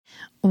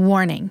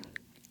Warning,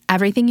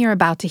 everything you're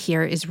about to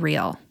hear is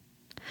real.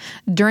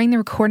 During the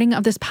recording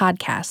of this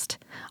podcast,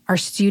 our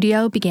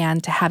studio began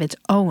to have its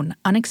own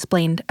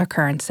unexplained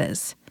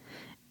occurrences.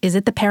 Is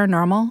it the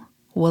paranormal?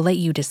 We'll let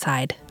you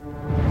decide.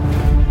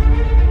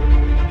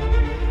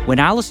 When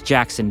Alice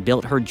Jackson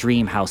built her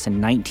dream house in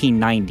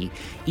 1990,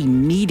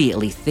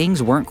 immediately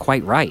things weren't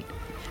quite right.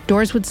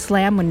 Doors would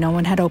slam when no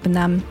one had opened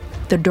them,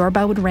 the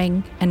doorbell would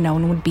ring, and no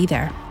one would be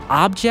there.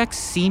 Objects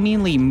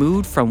seemingly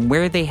moved from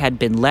where they had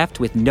been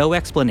left with no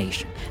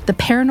explanation. The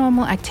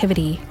paranormal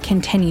activity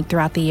continued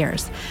throughout the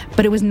years,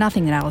 but it was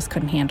nothing that Alice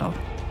couldn't handle.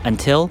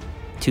 Until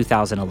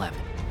 2011.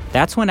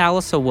 That's when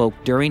Alice awoke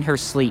during her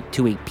sleep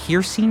to a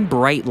piercing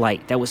bright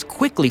light that was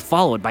quickly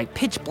followed by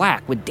pitch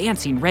black with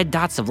dancing red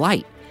dots of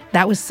light.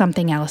 That was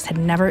something Alice had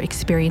never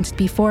experienced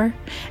before.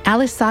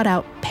 Alice sought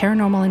out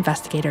paranormal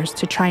investigators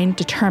to try and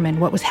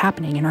determine what was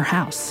happening in her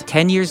house.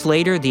 10 years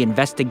later, the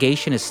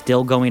investigation is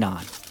still going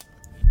on.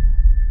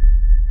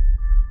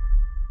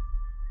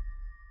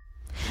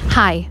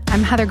 Hi,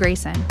 I'm Heather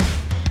Grayson,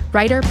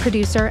 writer,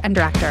 producer, and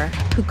director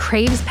who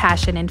craves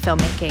passion in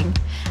filmmaking,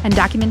 and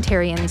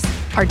documentarians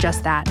are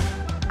just that.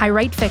 I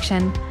write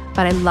fiction,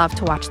 but I love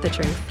to watch the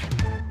truth.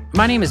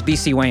 My name is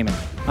B.C. Wayman.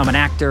 I'm an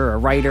actor, a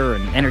writer,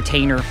 an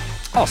entertainer,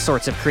 all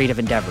sorts of creative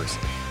endeavors.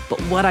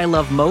 But what I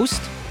love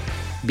most?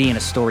 Being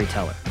a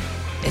storyteller.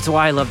 It's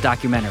why I love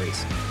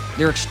documentaries.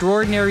 They're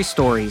extraordinary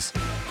stories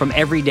from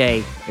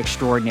everyday,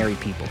 extraordinary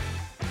people.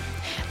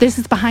 This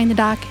is Behind the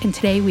Doc, and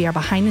today we are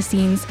behind the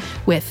scenes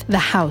with The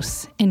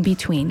House in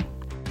Between.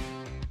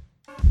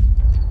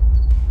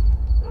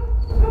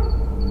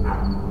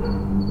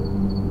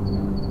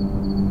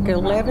 At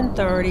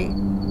 11:30,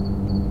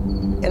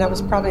 and I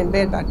was probably in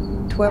bed by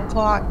 12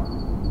 o'clock,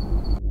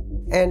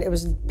 and it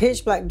was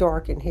pitch black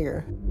dark in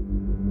here.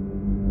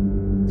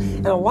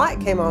 And a light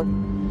came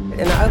on,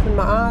 and I opened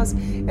my eyes,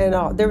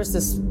 and there was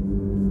this,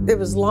 it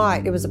was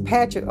light. It was a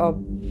patch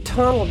of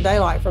tunnel of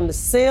daylight from the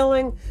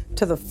ceiling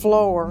to the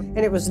floor, and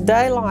it was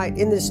daylight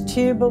in this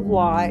tube of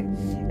light,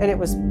 and it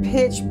was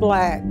pitch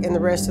black in the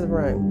rest of the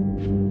room.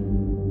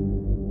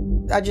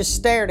 I just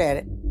stared at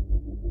it.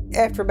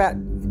 After about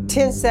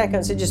 10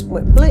 seconds, it just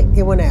went blink,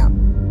 it went out.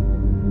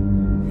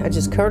 I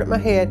just covered up my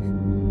head,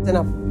 then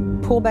I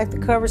pulled back the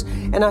covers,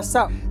 and I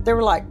saw there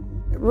were like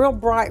real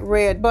bright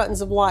red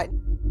buttons of light.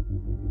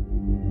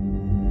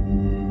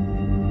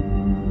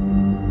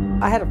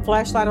 I had a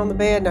flashlight on the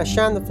bed, and I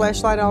shined the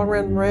flashlight all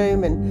around the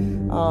room,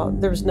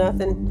 and there was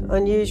nothing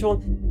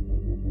unusual.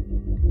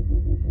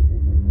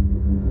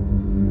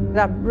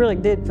 I really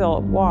did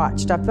feel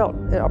watched. I felt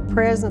a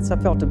presence. I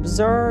felt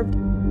observed.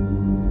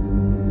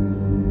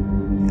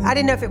 I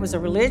didn't know if it was a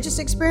religious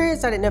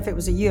experience. I didn't know if it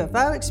was a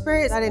UFO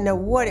experience. I didn't know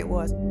what it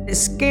was. It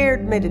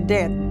scared me to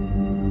death.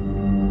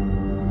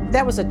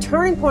 That was a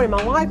turning point in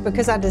my life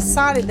because I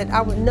decided that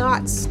I would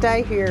not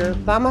stay here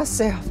by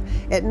myself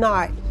at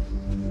night.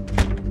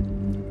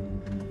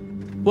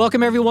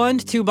 Welcome, everyone,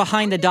 to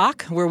Behind the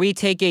Doc, where we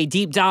take a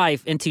deep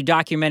dive into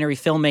documentary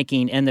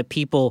filmmaking and the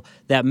people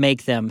that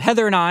make them.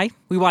 Heather and I,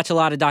 we watch a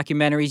lot of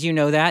documentaries, you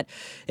know that,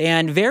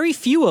 and very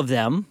few of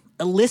them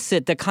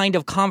elicit the kind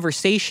of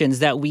conversations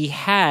that we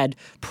had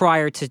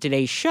prior to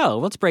today's show.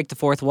 Let's break the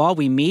fourth wall.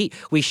 We meet,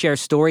 we share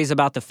stories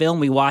about the film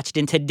we watched,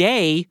 and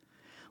today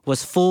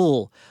was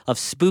full of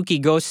spooky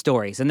ghost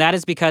stories. And that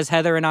is because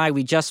Heather and I,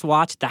 we just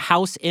watched The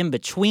House in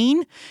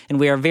Between, and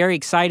we are very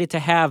excited to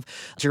have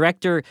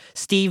director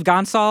Steve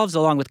Gonsalves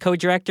along with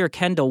co-director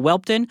Kendall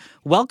Welpton.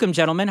 Welcome,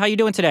 gentlemen. How you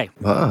doing today?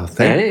 Oh,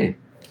 thank you.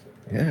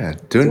 Yeah,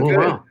 doing good.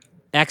 Well.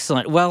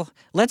 Excellent. Well,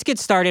 let's get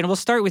started. We'll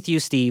start with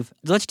you, Steve.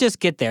 Let's just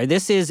get there.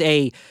 This is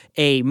a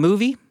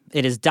movie.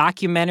 It is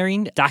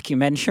documenting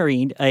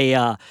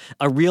a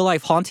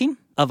real-life haunting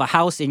of a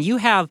house. And you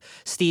have,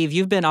 Steve,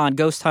 you've been on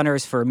Ghost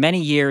Hunters for many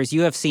years.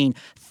 You have seen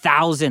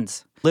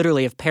thousands,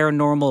 literally, of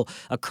paranormal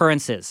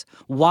occurrences.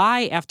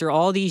 Why, after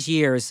all these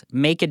years,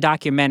 make a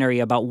documentary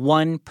about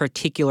one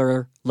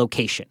particular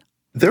location?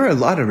 There are a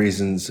lot of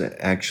reasons,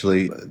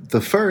 actually.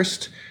 The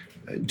first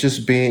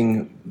just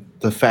being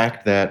the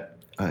fact that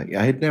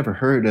I had never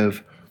heard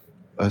of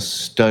a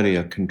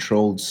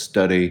controlled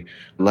study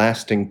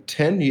lasting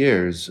 10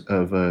 years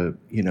of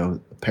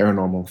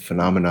paranormal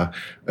phenomena,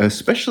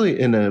 especially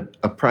in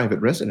a private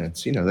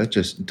residence. That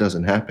just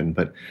doesn't happen.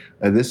 But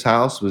this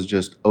house was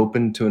just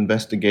open to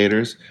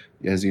investigators,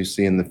 as you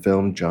see in the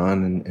film,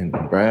 John and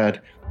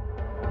Brad.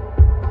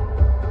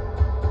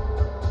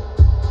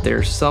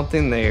 There's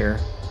something there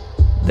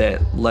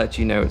that lets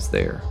you know it's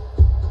there.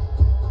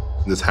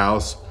 This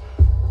house,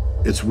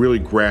 it's really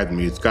grabbed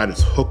me. It's got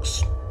its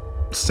hooks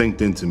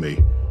synced into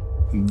me.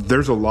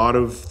 There's a lot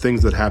of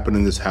things that happen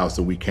in this house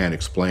that we can't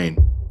explain.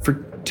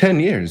 For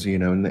 10 years,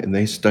 and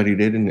they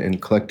studied it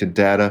and collected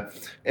data.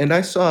 And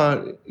I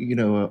saw,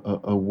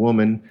 a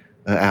woman,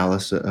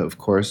 Alice, of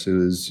course,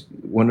 who is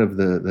one of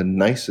the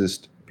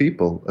nicest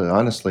people,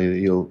 honestly, that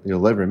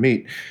you'll ever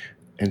meet.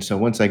 And so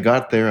once I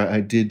got there,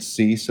 I did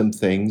see some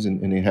things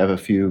and have a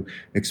few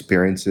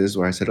experiences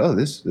where I said, oh,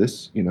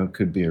 this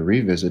could be a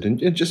revisit.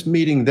 And just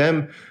meeting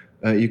them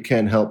you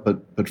can't help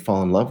but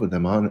fall in love with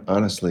them,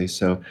 honestly.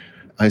 So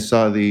I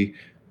saw the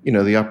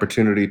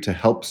opportunity to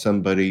help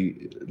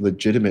somebody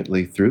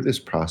legitimately through this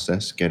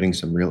process, getting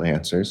some real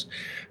answers,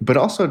 but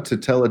also to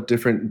tell a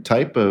different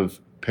type of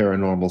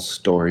paranormal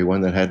story,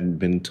 one that hadn't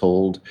been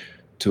told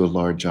to a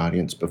large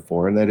audience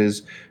before. And that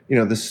is,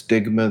 the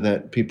stigma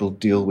that people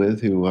deal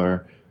with who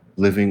are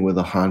living with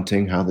a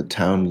haunting, how the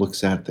town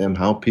looks at them,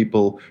 how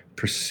people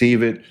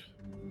perceive it.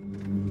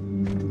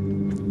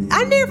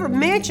 I never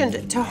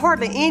mentioned to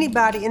hardly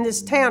anybody in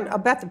this town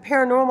about the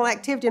paranormal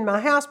activity in my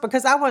house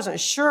because I wasn't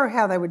sure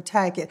how they would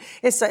take it.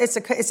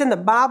 It's in the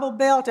Bible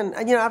Belt, and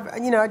I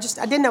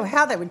didn't know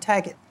how they would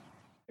take it.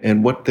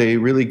 And what they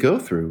really go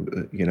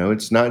through,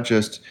 it's not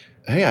just,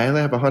 hey, I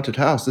have a haunted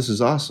house. This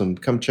is awesome.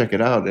 Come check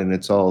it out. And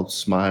it's all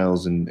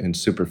smiles and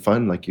super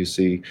fun like you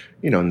see,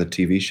 in the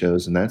TV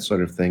shows and that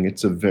sort of thing.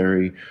 It's a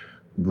very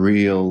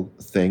real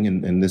thing.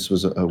 And this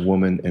was a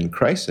woman in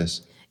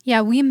crisis.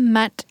 Yeah, we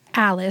met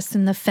Alice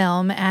in the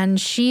film,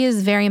 and she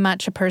is very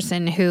much a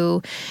person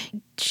who,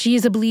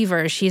 she's a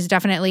believer. She's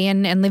definitely,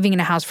 and living in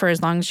a house for as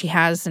long as she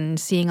has and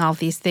seeing all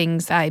these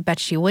things, I bet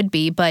she would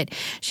be. But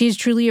she's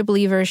truly a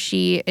believer.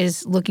 She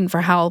is looking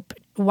for help.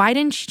 Why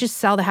didn't she just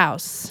sell the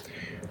house?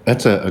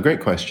 That's a great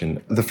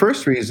question. The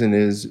first reason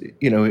is,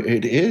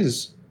 it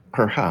is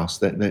her house,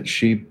 that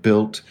she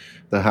built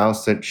the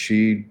house that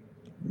she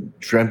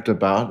dreamt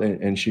about,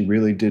 and she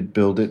really did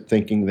build it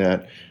thinking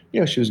that,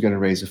 she was going to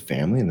raise a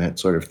family and that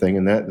sort of thing,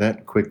 and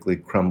that quickly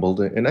crumbled.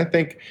 And I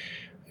think,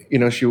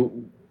 she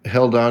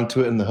held on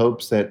to it in the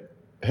hopes that,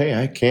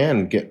 hey, I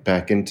can get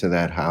back into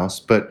that house.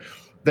 But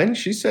then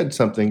she said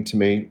something to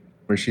me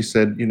where she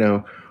said,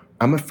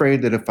 I'm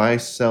afraid that if I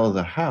sell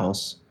the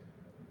house,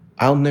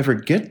 I'll never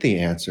get the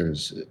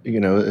answers.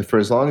 For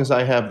as long as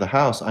I have the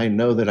house, I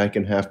know that I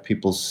can have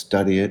people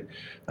study it.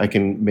 I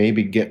can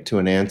maybe get to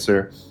an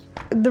answer.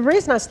 The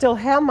reason I still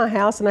have my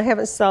house and I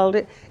haven't sold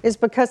it is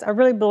because I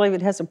really believe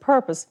it has a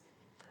purpose.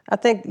 I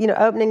think,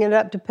 opening it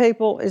up to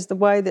people is the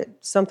way that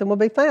something will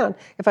be found.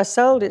 If I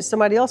sold it,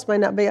 somebody else may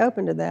not be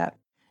open to that.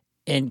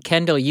 And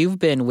Kendall, you've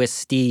been with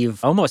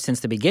Steve almost since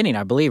the beginning,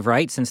 I believe,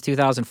 right? Since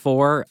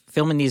 2004,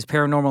 filming these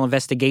paranormal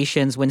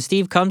investigations. When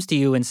Steve comes to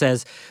you and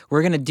says,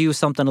 we're going to do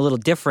something a little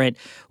different,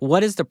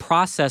 what is the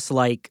process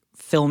like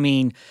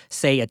filming,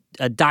 say,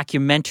 a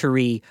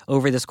documentary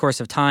over this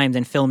course of time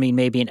than filming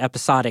maybe an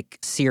episodic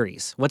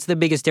series? What's the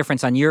biggest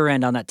difference on your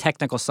end on that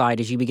technical side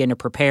as you begin to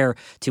prepare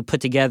to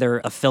put together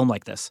a film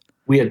like this?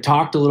 We had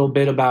talked a little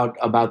bit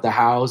about the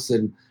house,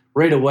 and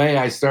right away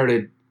I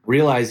started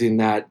realizing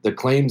that the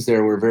claims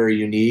there were very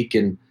unique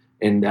and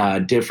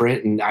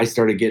different, and I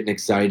started getting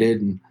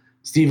excited. And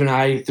Steve and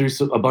I threw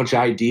a bunch of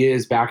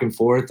ideas back and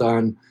forth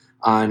on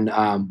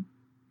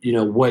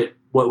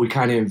what we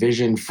kind of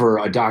envisioned for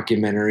a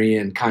documentary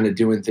and kind of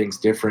doing things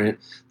different.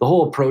 The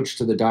whole approach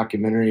to the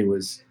documentary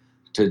was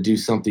to do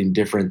something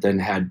different than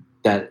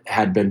that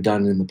had been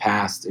done in the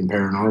past in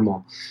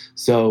paranormal.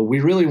 So we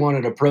really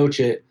wanted to approach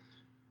it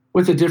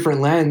with a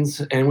different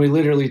lens, and we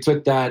literally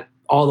took that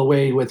all the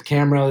way with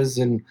cameras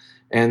and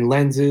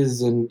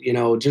lenses, and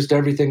just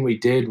everything we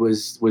did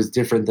was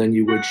different than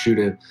you would shoot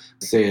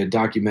a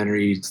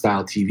documentary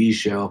style TV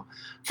show.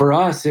 For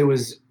us, it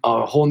was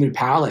a whole new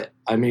palette.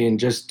 I mean,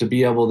 just to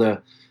be able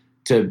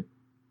to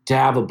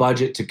have a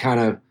budget to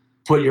kind of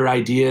put your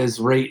ideas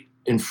right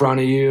in front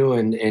of you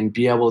and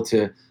be able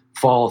to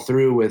follow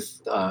through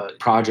with a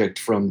project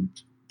from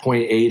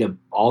point A to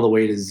all the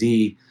way to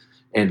Z,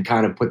 and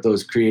kind of put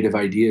those creative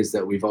ideas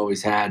that we've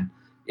always had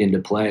into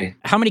play.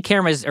 How many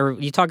cameras, or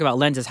you talk about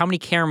lenses, how many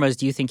cameras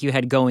do you think you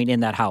had going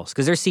in that house?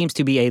 Because there seems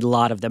to be a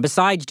lot of them.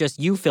 Besides just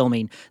you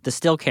filming the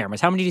still cameras,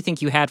 how many do you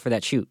think you had for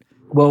that shoot?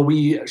 Well,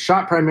 we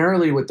shot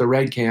primarily with the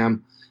Red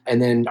Cam,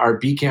 and then our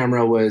B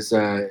camera was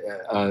a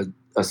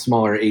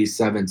smaller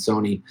A7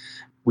 Sony.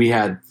 We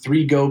had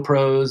 3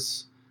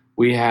 GoPros.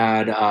 We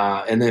had,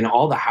 and then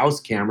all the house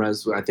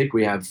cameras. I think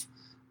we have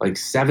like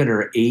 7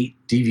 or 8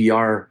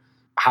 DVR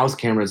house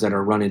cameras that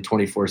are running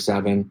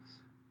 24/7.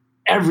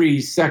 Every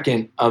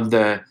second of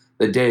the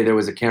day, there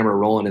was a camera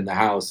rolling in the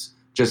house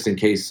just in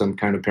case some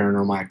kind of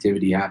paranormal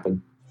activity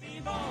happened.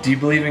 Do you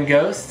believe in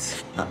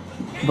ghosts?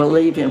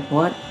 Believe in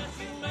what?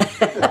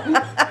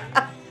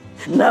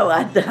 No,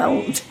 I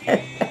don't.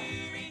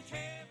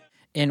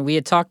 And we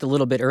had talked a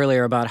little bit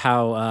earlier about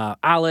how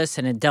Alice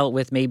had dealt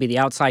with maybe the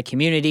outside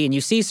community, and you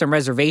see some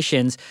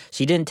reservations.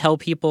 She didn't tell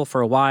people for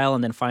a while,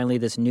 and then finally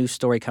this news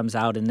story comes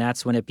out, and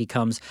that's when it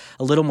becomes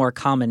a little more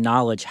common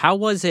knowledge. How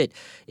was it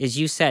as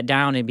you sat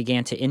down and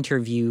began to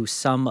interview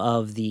some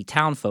of the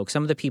town folk,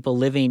 some of the people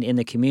living in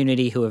the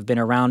community who have been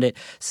around it?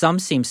 Some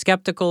seem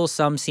skeptical,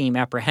 some seem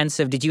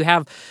apprehensive. Did you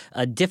have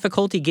a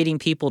difficulty getting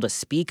people to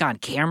speak on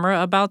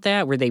camera about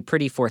that? Were they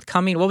pretty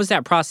forthcoming? What was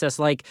that process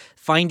like,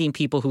 finding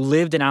people who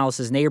lived in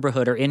Alice's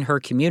neighborhood or in her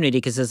community?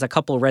 Because as a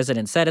couple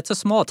residents said, it's a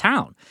small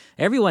town.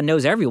 Everyone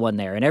knows everyone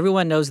there, and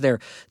everyone knows their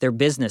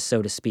business,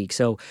 so to speak.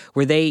 So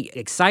were they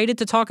excited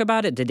to talk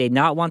about it? Did they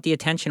not want the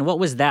attention? What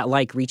was that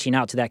like, reaching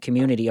out to that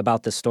community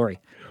about this story?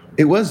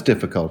 It was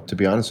difficult, to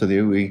be honest with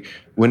you.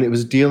 When it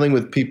was dealing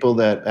with people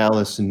that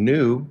Alice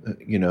knew,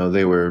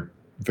 they were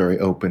very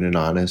open and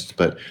honest,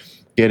 but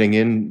getting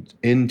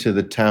into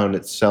the town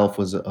itself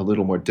was a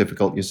little more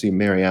difficult. You see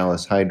Mary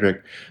Alice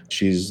Heydrich,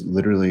 she's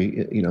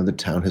literally, the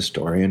town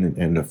historian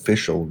and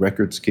official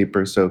records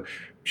keeper. So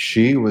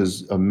she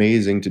was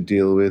amazing to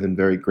deal with and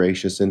very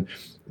gracious. And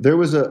there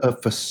was a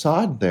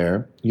facade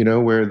there,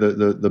 where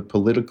the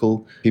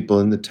political people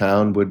in the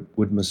town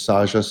would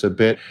massage us a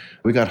bit.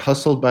 We got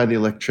hustled by the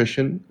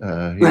electrician. He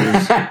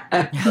was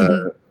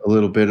a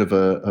little bit of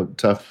a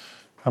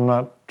tough. I'm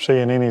not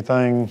seeing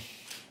anything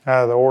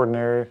out of the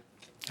ordinary.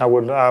 I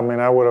would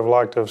have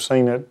liked to have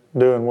seen it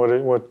doing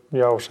what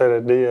y'all said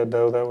it did,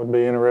 though. That would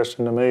be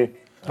interesting to me.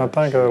 I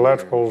think the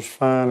electrical's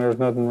fine. There's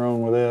nothing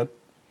wrong with it.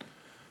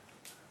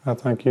 I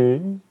think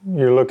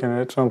you're looking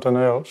at something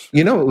else.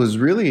 What was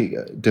really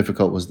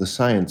difficult was the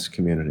science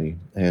community.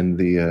 And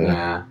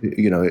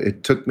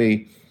it took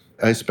me,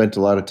 I spent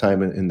a lot of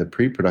time in the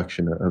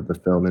pre-production of the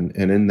film. And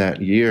in that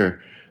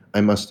year,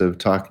 I must have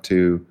talked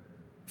to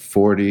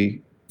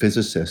 40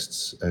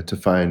 physicists to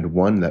find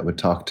one that would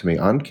talk to me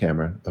on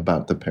camera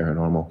about the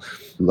paranormal.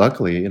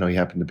 Luckily, he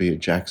happened to be at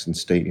Jackson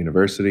State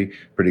University,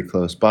 pretty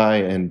close by,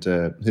 and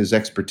his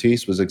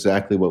expertise was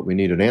exactly what we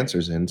needed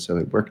answers in, so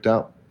it worked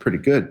out pretty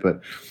good.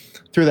 But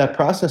through that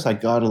process, I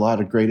got a lot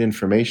of great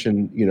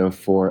information,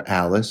 for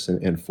Alice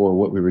and for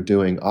what we were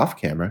doing off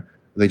camera.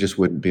 They just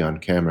wouldn't be on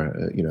camera.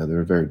 They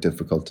were very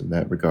difficult in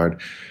that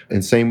regard.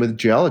 And same with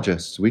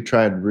geologists. We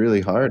tried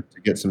really hard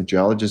to get some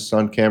geologists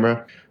on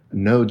camera.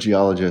 No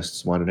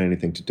geologists wanted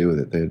anything to do with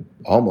it. They'd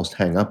almost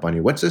hang up on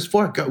you. What's this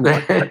for? Go,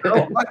 what?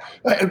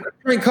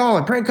 Prank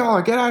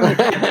caller, get out of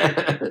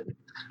here.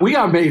 We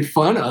got made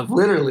fun of,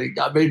 literally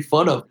got made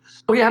fun of.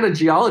 We had a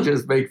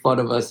geologist make fun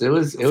of us.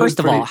 First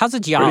of all, how's a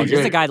geologist?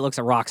 It's the guy that looks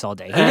at rocks all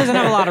day. He doesn't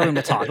have a lot of room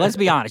to talk. Let's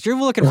be honest. You're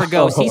looking for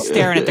ghosts. He's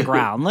staring at the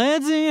ground.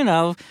 Let's,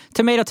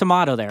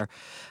 tomato there.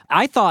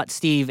 I thought,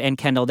 Steve and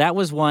Kendall, that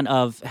was one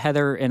of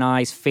Heather and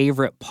I's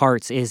favorite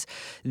parts, is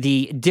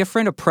the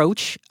different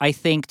approach, I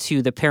think,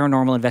 to the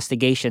paranormal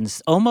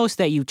investigations. Almost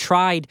that you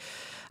tried,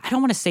 I don't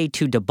want to say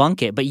to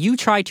debunk it, but you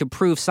tried to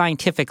prove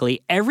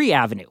scientifically every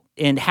avenue.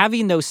 And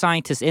having those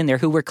scientists in there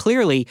who were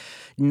clearly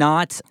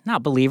not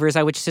believers,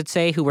 I should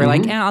say, who were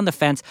on the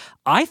fence,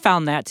 I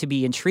found that to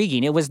be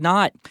intriguing. It was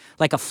not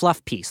like a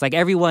fluff piece. Like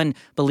everyone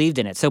believed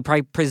in it. So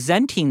by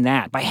presenting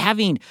that, by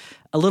having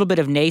a little bit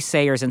of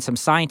naysayers and some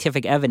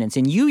scientific evidence,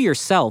 and you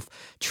yourself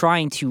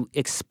trying to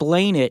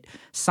explain it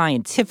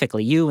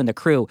scientifically, you and the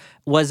crew,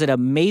 was an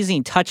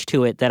amazing touch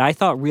to it that I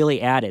thought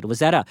really added. Was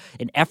that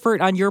an effort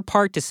on your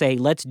part to say,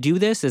 let's do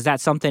this? Is that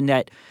something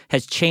that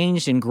has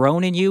changed and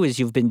grown in you as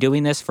you've been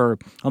doing this for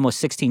almost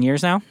 16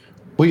 years now?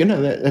 Well,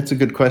 that's a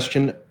good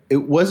question.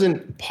 It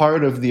wasn't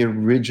part of the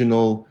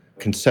original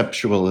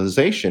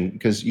conceptualization,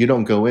 because you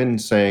don't go in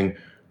saying,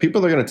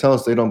 people are going to tell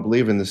us they don't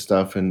believe in this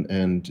stuff,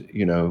 and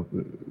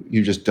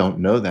you just don't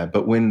know that.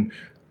 But when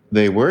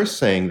they were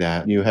saying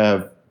that, you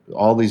have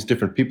all these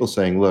different people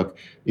saying, look,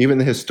 even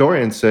the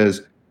historian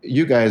says,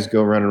 you guys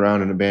go run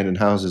around in abandoned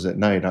houses at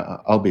night,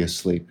 I'll be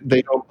asleep.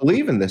 They don't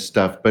believe in this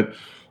stuff. But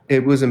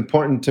it was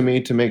important to me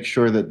to make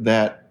sure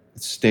that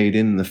stayed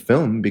in the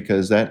film,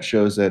 because that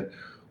shows that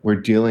we're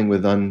dealing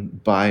with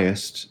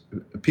unbiased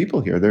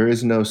people here. There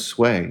is no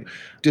sway.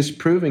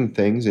 Disproving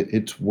things,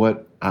 it's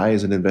what I,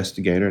 as an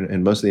investigator,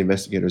 and most of the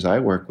investigators I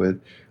work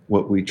with,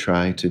 what we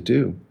try to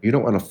do. You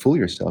don't want to fool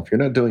yourself. You're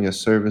not doing a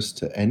service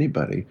to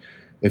anybody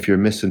if you're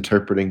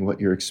misinterpreting what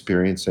you're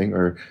experiencing,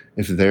 or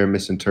if they're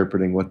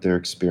misinterpreting what they're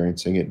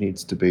experiencing. It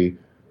needs to be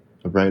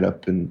right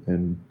up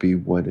and be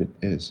what it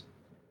is.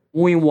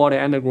 When water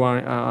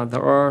underground,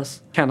 the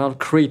earth cannot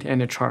create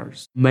any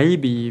charge.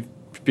 Maybe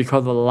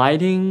because of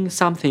lighting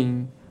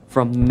something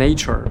from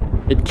nature,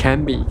 it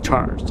can be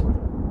charged,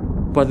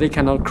 but they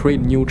cannot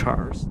create new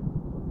charge.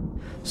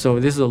 So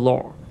this is a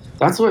law.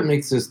 That's what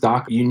makes this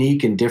doc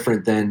unique and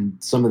different than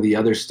some of the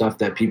other stuff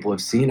that people have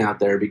seen out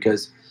there,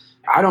 because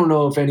I don't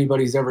know if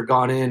anybody's ever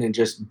gone in and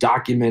just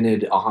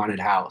documented a haunted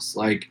house,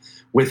 like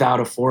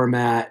without a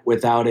format,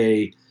 without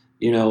a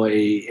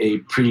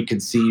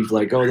preconceived,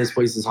 like, oh, this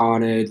place is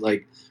haunted.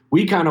 Like,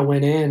 we kind of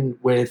went in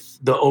with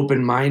the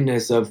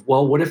open-mindedness of,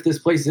 well, what if this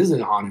place isn't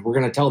haunted? We're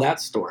going to tell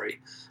that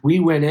story. We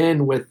went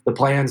in with the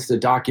plans to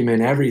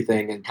document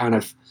everything and kind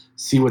of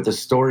see what the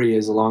story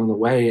is along the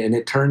way. And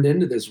it turned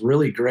into this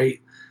really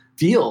great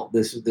feel,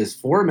 this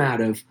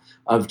format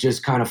of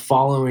just kind of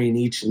following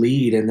each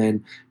lead. And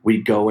then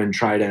we'd go and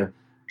try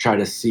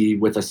to see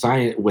what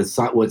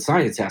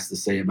science has to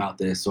say about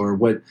this, or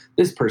what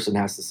this person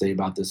has to say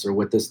about this, or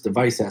what this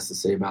device has to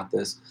say about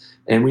this.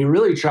 And we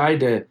really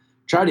tried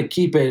to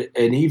keep it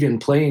an even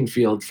playing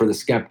field for the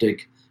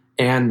skeptic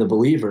and the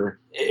believer.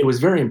 It was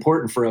very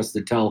important for us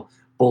to tell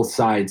both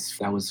sides.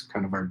 That was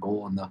kind of our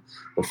goal in the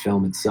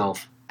film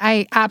itself.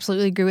 I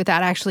absolutely agree with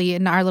that. Actually,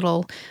 in our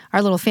little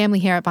family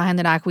here at Behind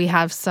the Doc, we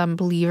have some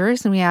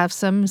believers and we have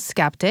some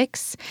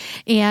skeptics.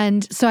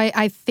 And so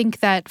I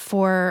think that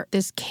for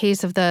this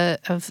case of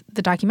the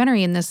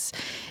documentary and this,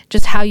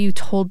 just how you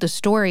told the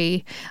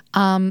story,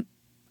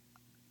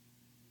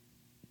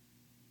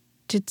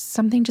 Did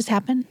something just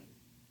happen?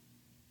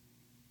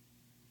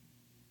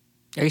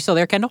 Are you still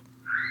there, Kendall?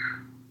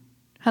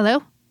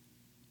 Hello?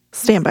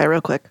 Stand by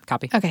real quick.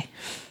 Copy. Okay.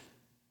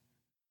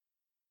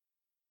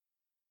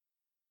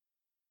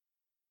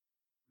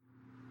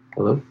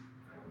 Hello?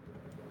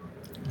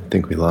 I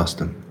think we lost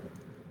him.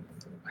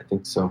 I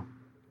think so.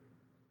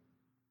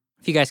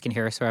 If you guys can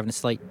hear us, we're having a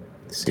slight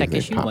See tech if they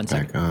issue. pop 1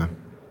 second. back on.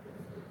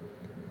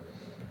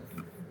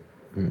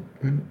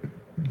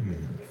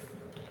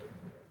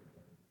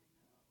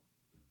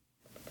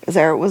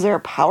 Was there a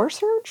power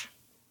surge?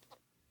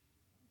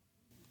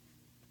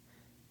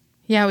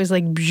 Yeah, it was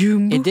like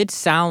boom. It did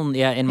sound,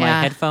 in my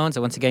Yeah. headphones.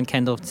 And once again,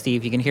 Kendall,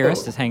 Steve, you can hear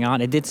us. Just hang on.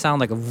 It did sound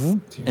like a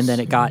whoop, and then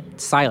it got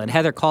silent.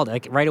 Heather called it.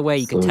 Like right away.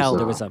 You could So tell it's,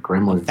 there was a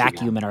gremlins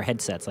vacuum in our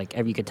headsets. Like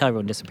you could tell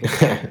everyone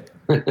disappeared.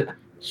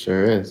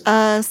 Sure is.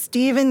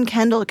 Steve and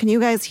Kendall, can you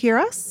guys hear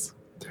us?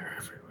 They're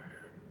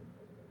everywhere.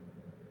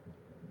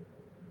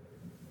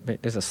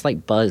 But there's a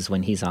slight buzz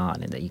when he's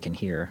on, and that you can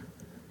hear.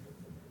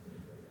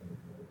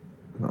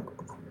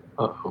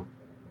 Uh-oh.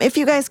 If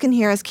you guys can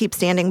hear us, keep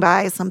standing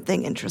by.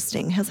 Something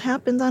interesting has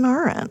happened on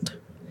our end.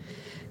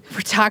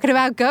 We're talking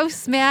about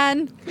ghosts,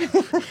 man.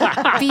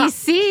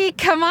 BC,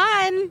 come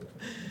on.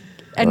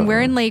 And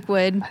we're in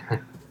Lakewood.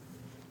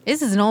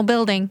 This is an old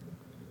building.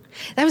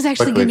 That was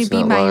actually Luckily going to it's be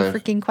not my live.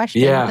 freaking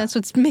question. Yeah. That's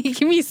what's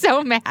making me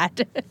so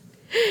mad.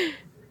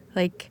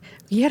 Like,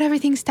 you had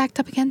everything stacked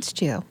up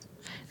against you.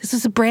 This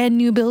was a brand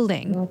new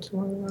building.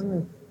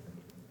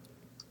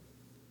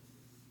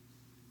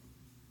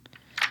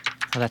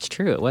 Oh, that's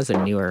true. It was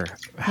a newer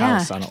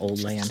house on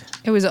old land.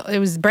 It was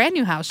a brand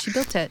new house. She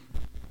built it.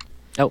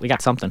 Oh, we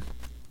got something.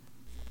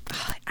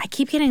 I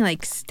keep getting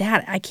like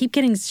static. I keep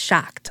getting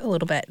shocked a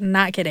little bit.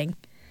 Not kidding.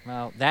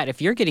 Well,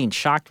 if you're getting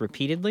shocked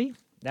repeatedly,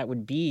 that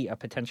would be a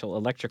potential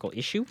electrical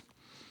issue.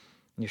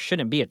 There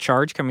shouldn't be a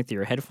charge coming through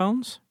your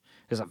headphones.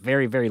 There's a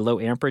very, very low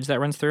amperage that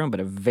runs through them, but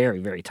a very,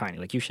 very tiny.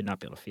 Like, you should not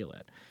be able to feel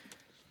that.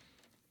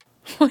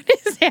 What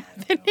is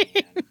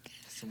happening?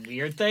 Some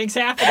weird things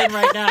happening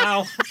right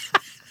now.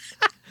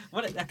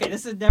 Okay,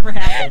 this has never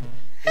happened.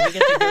 When we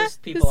get the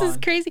ghost people This is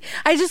on. crazy.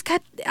 I just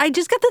got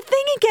the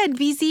thing again,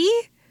 BZ.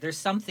 There's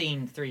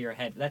something through your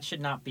head. That should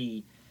not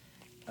be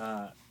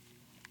happening.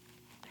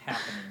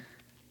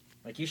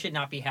 Like, you should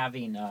not be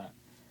having,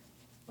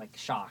 like,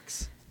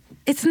 shocks.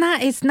 It's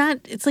not, it's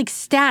like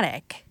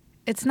static.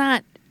 It's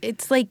not,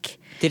 it's like.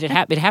 Did it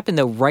happen? It happened,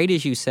 though, right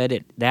as you said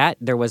it. I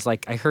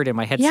heard in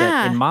my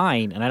headset in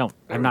mine, and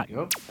I'm not.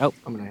 Go. Oh.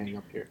 I'm going to hang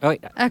up here. Oh,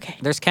 wait. Okay.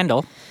 There's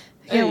Kendall.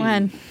 Get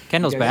one.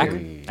 Kendall's You guys back. hear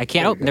me? I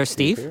can't. Oh, there's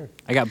Steve.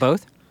 I got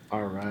both.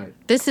 All right.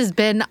 This has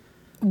been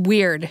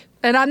weird.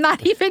 And I'm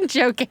not even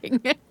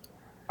joking.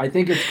 I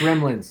think it's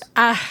gremlins.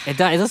 It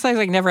looks like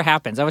it never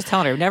happens. I was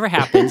telling her, it never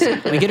happens.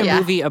 We get a Yeah.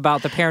 movie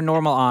about the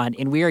paranormal on,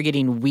 and we are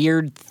getting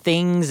weird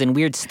things and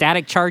weird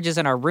static charges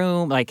in our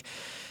room. Like,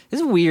 this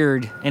is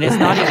weird, and it's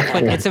not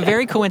even. It's a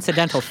very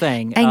coincidental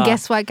thing. And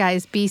guess what,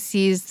 guys?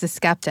 BC's the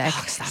skeptic.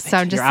 So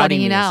I'm just You're outing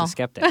letting you me as know. a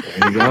skeptic.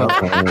 There you go.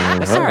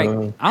 That's all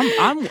right.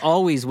 I'm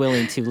always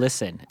willing to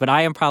listen, but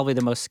I am probably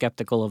the most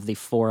skeptical of the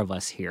four of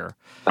us here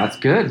That's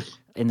good.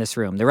 in this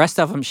room. The rest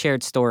of them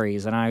shared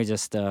stories, and I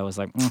just was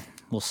like,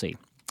 we'll see.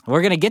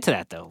 We're going to get to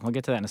that, though. We'll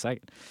get to that in a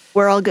second.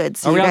 We're all good,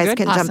 so Are you we all guys good?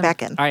 can Awesome. jump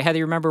back in. All right, Heather,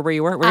 you remember where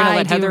you were? We're going to I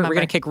let do Heather, we're remember.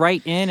 going to kick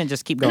right in and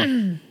just keep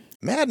going.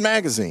 Mad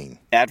Magazine,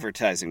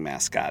 advertising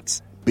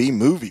mascots,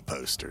 B-movie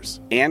posters.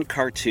 and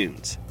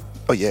cartoons.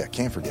 Oh yeah,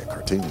 can't forget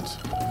cartoons.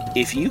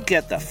 If you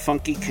get the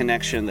funky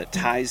connection that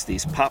ties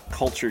these pop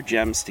culture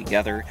gems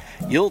together,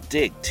 you'll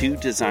dig Two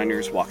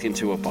Designers Walk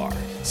Into a Bar.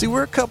 See,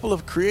 we're a couple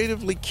of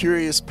creatively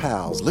curious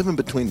pals living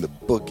between the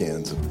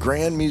bookends of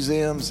grand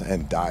museums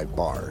and dive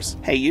bars.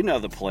 Hey, you know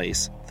the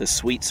place, the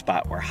sweet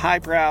spot where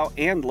highbrow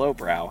and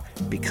lowbrow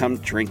become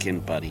drinking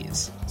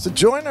buddies. So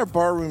join our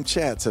barroom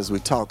chats as we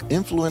talk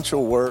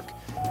influential work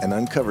and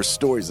uncover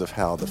stories of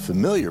how the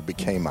familiar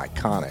became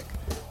iconic.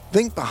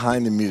 Think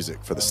behind the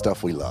music for the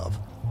stuff we love.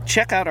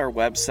 Check out our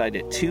website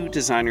at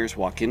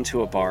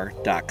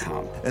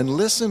twodesignerswalkintoabar.com. And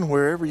listen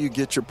wherever you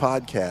get your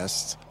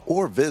podcasts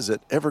or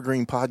visit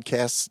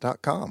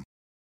evergreenpodcasts.com.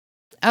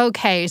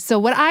 Okay, so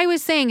what I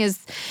was saying is,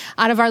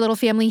 out of our little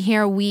family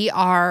here, we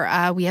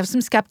have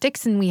some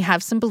skeptics and we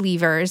have some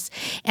believers.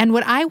 And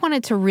what I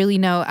wanted to really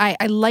know, I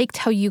liked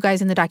how you guys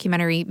in the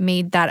documentary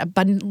made that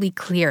abundantly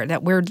clear,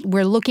 that we're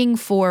looking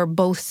for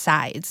both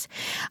sides.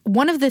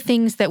 One of the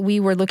things that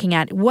we were looking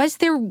at, was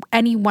there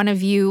any one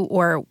of you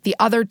or the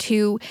other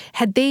two,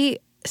 had they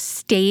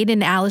stayed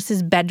in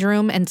Alice's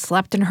bedroom and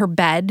slept in her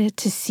bed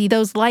to see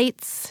those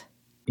lights?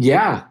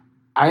 Yeah.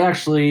 I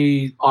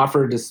actually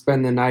offered to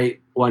spend the night.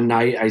 One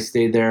night I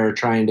stayed there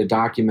trying to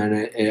document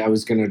it. I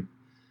was going to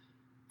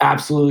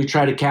absolutely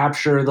try to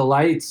capture the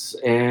lights,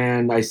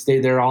 and I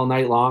stayed there all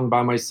night long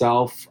by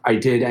myself. I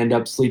did end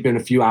up sleeping a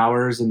few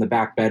hours in the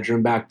back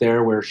bedroom back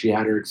there where she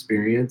had her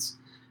experience.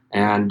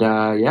 And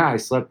I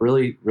slept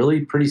really,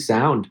 really pretty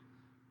sound,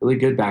 really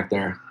good back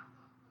there.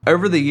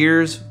 Over the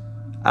years,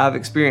 I've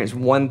experienced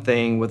one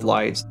thing with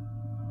lights.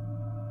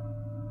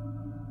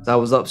 I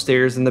was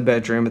upstairs in the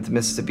bedroom at the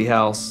Mississippi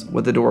House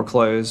with the door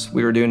closed.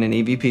 We were doing an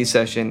EVP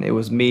session. It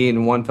was me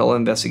and one fellow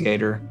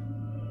investigator.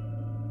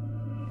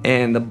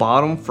 And the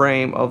bottom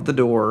frame of the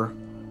door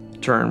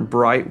turned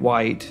bright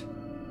white.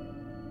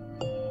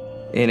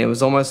 And it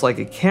was almost like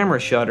a camera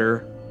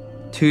shutter,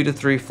 2 to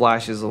 3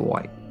 flashes of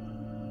white.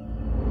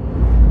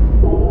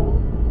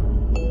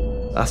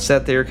 I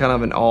sat there kind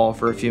of in awe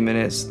for a few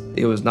minutes.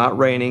 It was not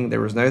raining,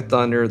 there was no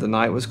thunder, the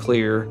night was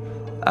clear.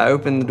 I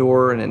opened the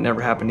door and it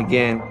never happened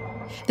again.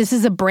 This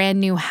is a brand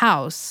new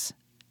house.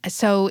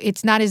 So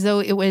it's not as though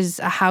it was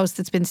a house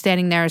that's been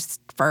standing there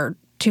for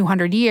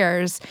 200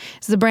 years.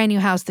 This is a brand new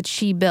house that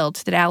she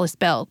built, that Alice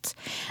built.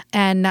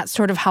 And that's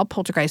sort of how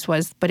Poltergeist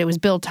was, but it was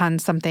built on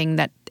something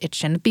that it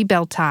shouldn't be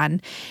built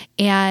on.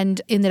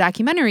 And in the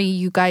documentary,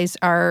 you guys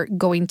are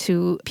going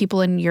to people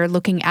and you're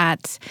looking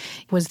at,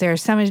 was there a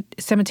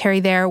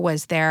cemetery there?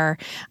 Was there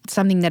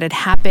something that had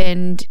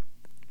happened?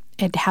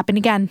 It happened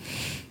again.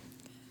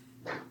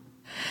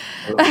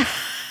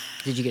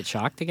 Did you get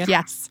shocked again?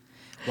 Yes.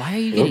 Why are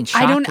you getting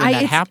shocked when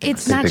that happens?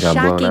 It's not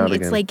shocking.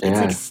 It's like it's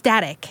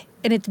ecstatic.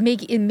 And it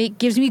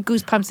gives me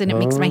goosebumps and it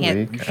makes my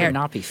hair. You should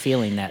not be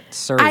feeling that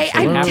surge.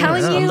 I'm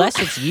telling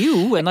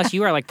you. Unless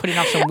you are like putting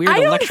off some weird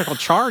electrical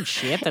charge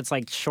shit that's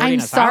like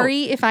shorting us out. I'm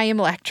sorry if I am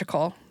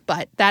electrical,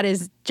 but that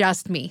is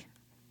just me.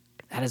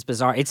 That is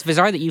bizarre. It's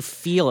bizarre that you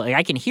feel it. Like,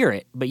 I can hear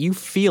it, but you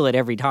feel it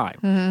every time.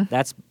 Mm-hmm.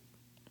 That's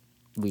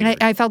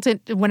weird. I felt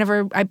it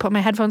whenever I put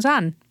my headphones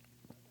on.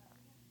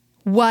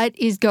 What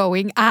is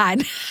going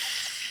on?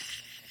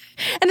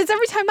 And it's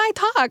every time I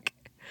talk.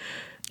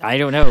 I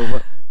don't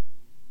know.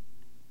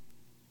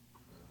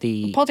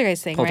 The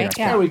Poltergeist thing, right?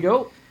 Yeah. There we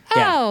go.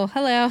 Yeah. Oh,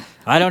 hello.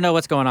 I don't know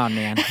what's going on,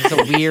 man. It's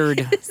a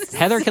weird.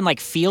 Heather can like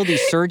feel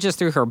these surges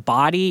through her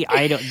body.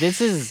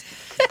 It's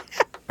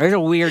a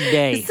weird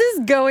day. This is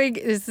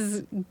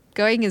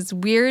going as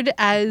weird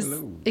as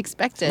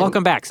expected.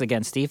 Welcome back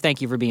again, Steve. Thank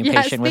you for being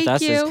patient with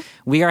us. You.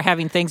 We are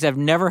having things that have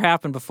never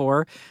happened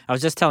before. I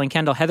was just telling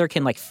Kendall, Heather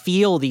can like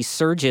feel these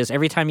surges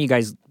every time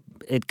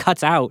it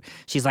cuts out.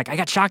 She's like, I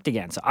got shocked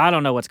again. So I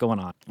don't know what's going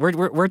on.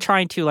 We're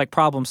trying to like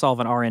problem solve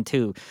on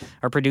RN2.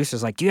 Our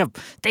producer's like, do you have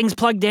things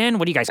plugged in?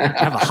 What do you guys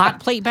have a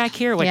hot plate back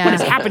here? Like, What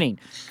is happening?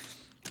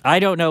 I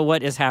don't know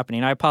what is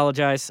happening. I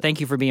apologize.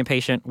 Thank you for being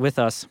patient with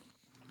us.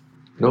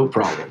 No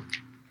problem.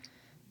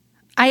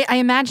 I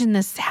imagine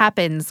this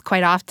happens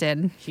quite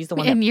often. She's the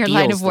one in that your feels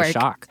line of work. The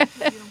shock.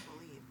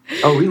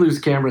 Oh, we lose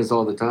cameras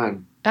all the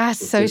time.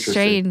 That's so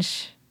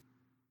strange.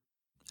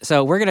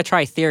 So we're going to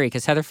try theory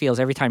because Heather feels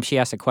every time she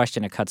asks a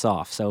question, it cuts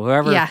off. So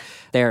whoever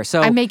there.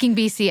 So I'm making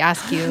BC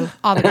ask you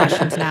all the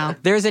questions now.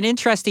 There's an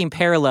interesting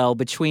parallel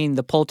between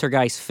the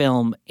Poltergeist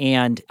film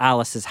and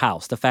Alice's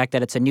house. The fact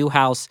that it's a new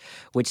house,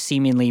 which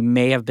seemingly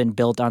may have been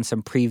built on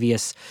some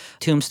previous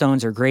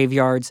tombstones or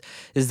graveyards.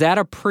 Is that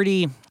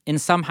in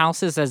some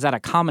houses, is that a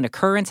common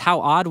occurrence?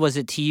 How odd was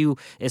it to you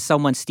as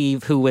someone,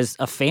 Steve, who was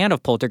a fan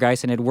of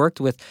Poltergeist and had worked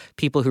with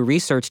people who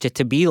researched it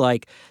to be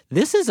like,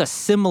 this is a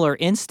similar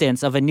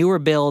instance of a newer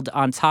build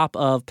on top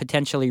of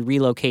potentially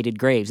relocated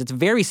graves. It's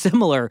very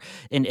similar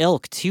in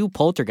ilk to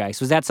Poltergeist.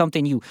 Was that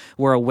something you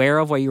were aware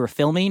of while you were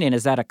filming, and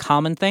is that a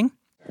common thing?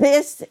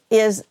 This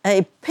is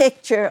a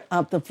picture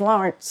of the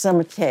Florence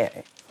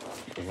Cemetery.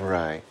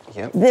 Right,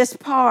 yep. This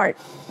part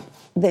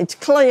that's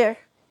clear,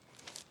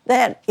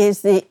 that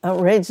is the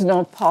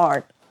original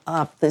part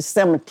of the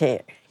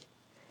cemetery.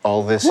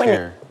 All this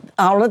here?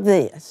 All of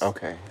this.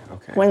 Okay.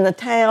 When the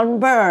town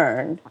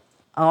burned,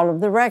 all of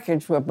the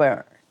records were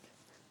burned.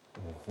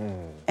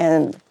 Mm-hmm.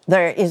 And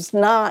there is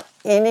not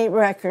any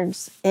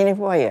records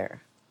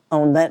anywhere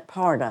on that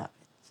part of it.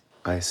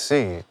 I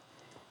see.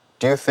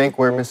 Do you think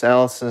where Miss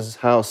Alice's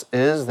house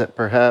is, that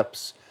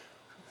perhaps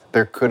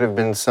there could have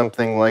been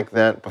something like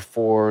that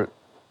before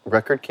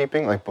record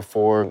keeping, like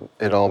before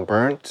it all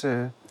burnt?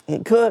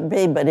 It could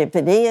be, but if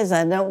it is,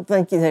 I don't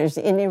think there's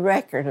any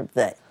record of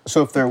that.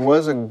 So if there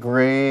was a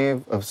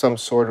grave of some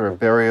sort or a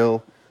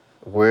burial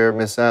where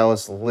Miss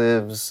Alice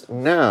lives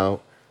now,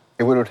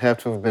 it would have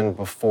to have been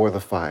before the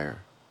fire.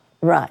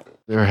 Right.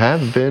 There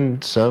have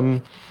been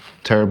some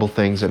terrible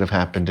things that have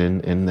happened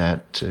in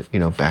that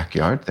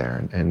backyard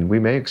there, and we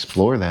may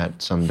explore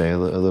that someday a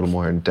little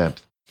more in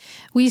depth.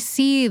 We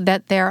see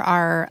that there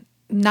are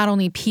not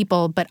only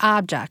people, but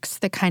objects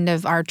that kind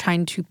of are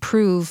trying to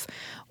prove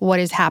what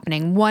is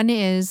happening. One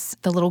is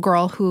the little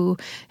girl who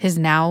is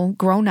now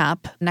grown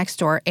up next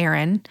door,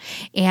 Erin,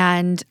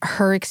 and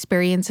her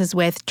experiences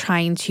with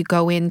trying to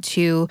go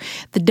into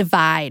the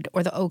divide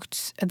or the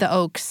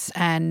oaks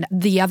and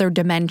the other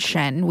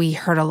dimension. We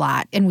heard a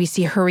lot, and we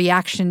see her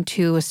reaction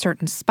to a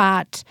certain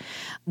spot.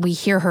 We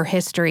hear her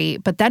history,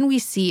 but then we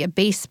see a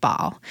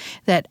baseball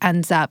that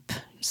ends up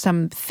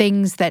some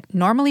things that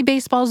normally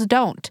baseballs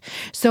don't.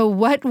 So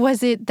what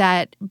was it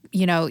that,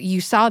 you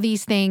saw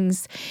these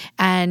things,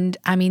 and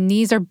I mean,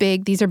 these are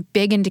big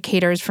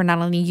indicators for not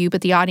only you,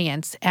 but the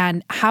audience.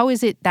 And how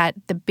is it that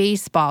the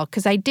baseball,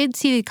 because I did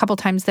see a couple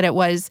times that it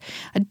was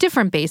a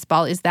different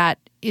baseball, is that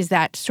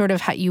sort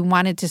of how you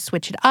wanted to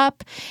switch it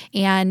up?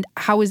 And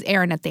how was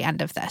Erin at the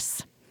end of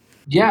this?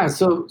 Yeah,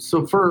 so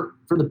for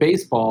the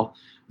baseball,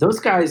 those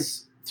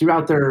guys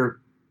throughout their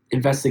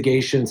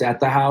investigations at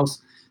the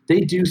house,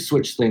 they do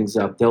switch things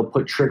up. They'll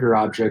put trigger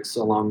objects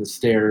along the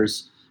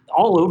stairs,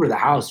 all over the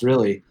house,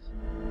 really.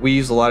 We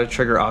use a lot of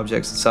trigger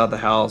objects inside the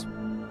house.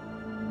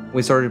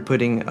 We started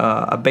putting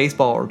a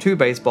baseball or 2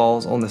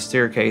 baseballs on the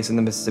staircase in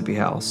the Mississippi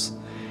house.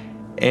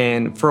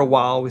 And for a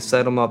while, we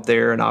set them up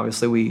there, and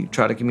obviously we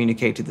try to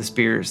communicate to the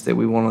spirits that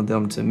we wanted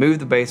them to move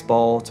the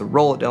baseball, to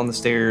roll it down the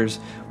stairs.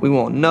 We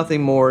want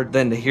nothing more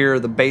than to hear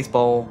the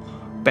baseball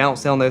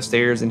bounce down those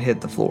stairs and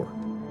hit the floor.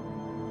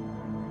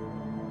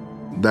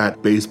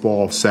 That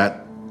baseball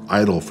sat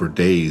idle for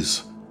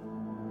days.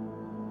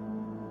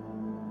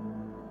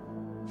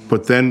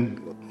 But then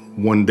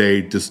one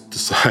day just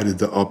decided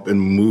to up and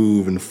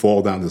move and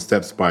fall down the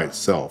steps by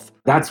itself.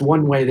 That's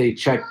one way they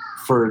check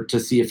to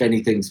see if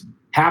anything's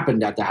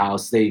happened at the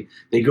house. They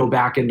go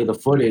back into the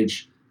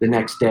footage the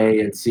next day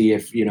and see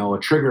if, a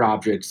trigger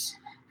object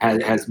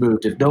has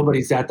moved. If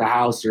nobody's at the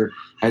house or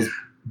has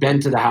been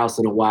to the house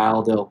in a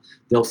while,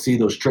 they'll see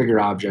those trigger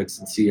objects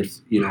and see if,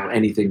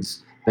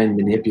 anything's been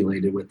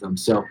manipulated with them.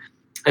 So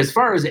as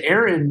far as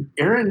Aaron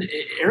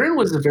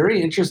was a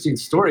very interesting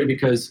story,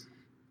 because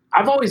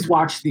I've always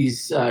watched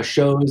these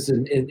shows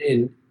and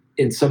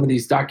in some of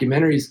these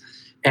documentaries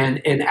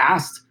and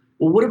asked,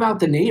 well, what about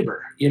the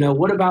neighbor?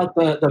 What about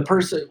the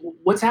person?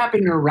 What's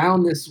happening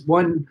around this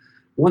one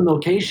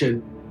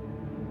location?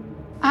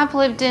 I've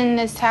lived in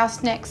this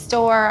house next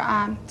door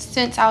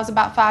since I was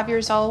about 5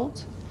 years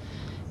old.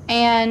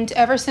 And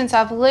ever since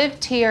I've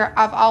lived here,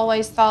 I've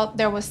always thought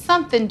there was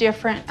something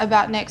different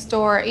about next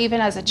door,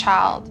 even as a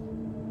child.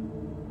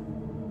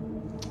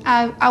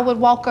 I would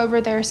walk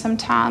over there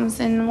sometimes,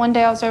 and one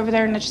day I was over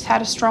there and I just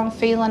had a strong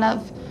feeling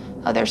of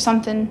there's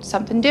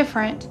something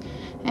different.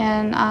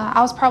 And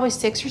I was probably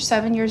 6 or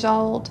 7 years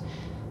old,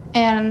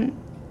 and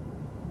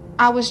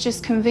I was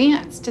just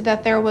convinced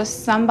that there was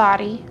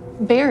somebody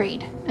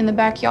buried in the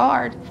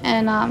backyard.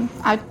 And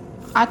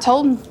I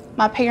told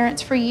my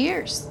parents for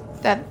years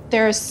that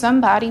there is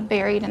somebody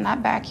buried in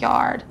that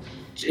backyard.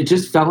 It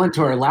just fell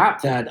into our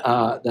lap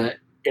that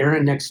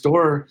Erin next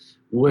door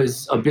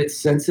was a bit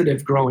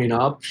sensitive growing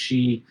up.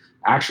 She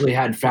actually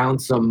had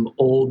found some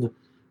old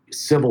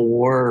Civil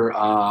War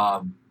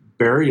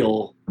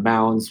burial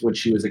mounds when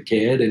she was a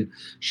kid, and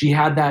she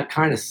had that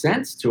kind of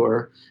sense to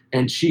her.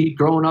 And she,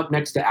 growing up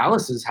next to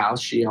Alice's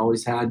house, she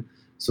always had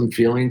some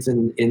feelings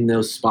in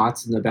those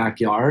spots in the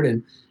backyard.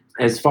 And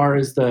as far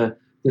as the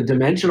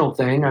dimensional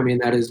thing, I mean,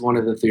 that is one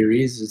of the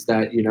theories, is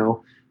that,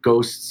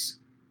 ghosts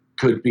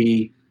could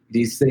be,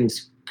 these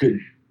things could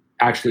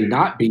actually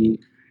not be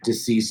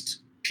deceased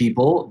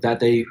people, that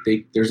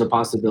there's a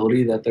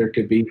possibility that there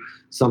could be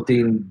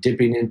something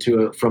dipping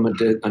into from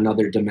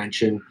another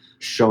dimension,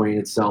 showing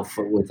itself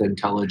with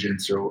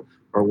intelligence or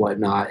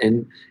whatnot.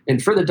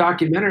 And for the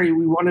documentary,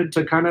 we wanted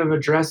to kind of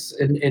address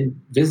and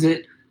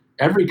visit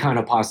every kind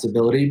of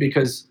possibility,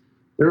 because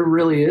there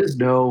really is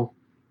no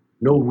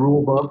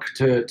rule book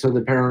to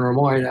the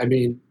paranormal. I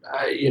mean,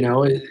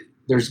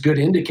 there's good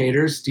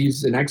indicators.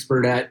 Steve's an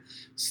expert at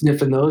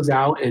sniffing those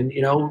out, and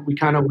we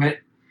kind of went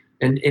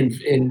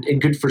and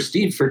good for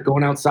Steve for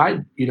going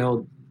outside,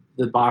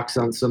 the box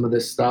on some of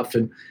this stuff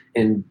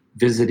and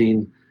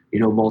visiting,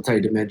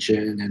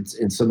 multi-dimension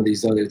and some of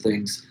these other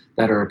things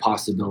that are a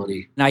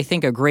possibility. And I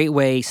think a great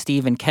way,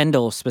 Steve and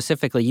Kendall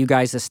specifically, you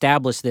guys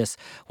established this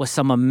was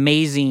some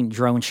amazing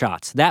drone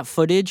shots. That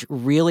footage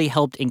really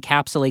helped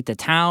encapsulate the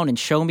town and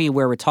show me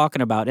where we're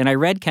talking about. And I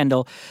read,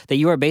 Kendall, that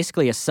you are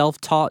basically a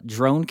self-taught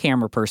drone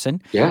camera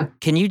person. Yeah.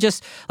 Can you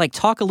just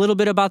talk a little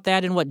bit about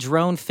that and what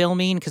drone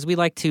filming, because we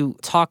like to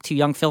talk to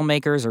young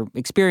filmmakers or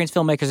experienced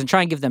filmmakers and try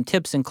and give them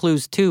tips and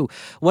clues too.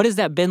 What has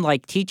that been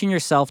like, teaching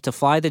yourself to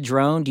fly the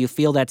drone? Do you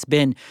feel that's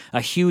been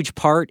a huge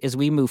part as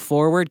we move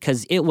forward?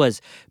 Because it was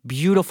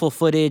beautiful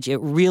footage. It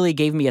really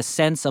gave me a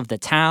sense of the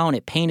town.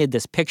 It painted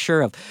this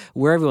picture of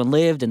where everyone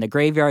lived and the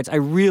graveyards. I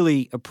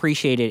really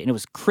appreciated it, and it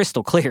was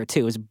crystal clear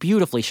too. It was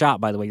beautifully shot,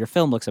 by the way. Your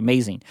film looks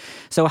amazing.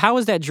 So how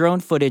has that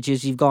drone footage,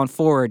 as you've gone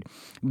forward,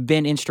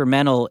 been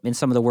instrumental in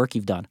some of the work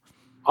you've done?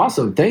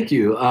 Awesome. Thank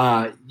you.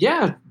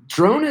 Yeah,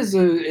 drone is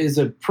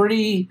a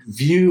pretty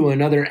view,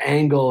 another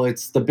angle.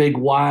 It's the big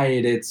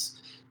wide.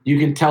 You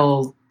can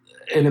tell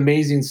an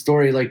amazing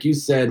story, like you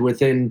said,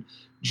 within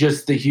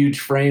just the huge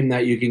frame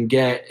that you can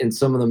get in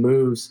some of the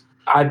moves.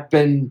 I've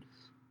been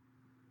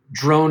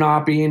drone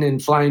opping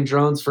and flying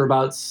drones for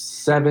about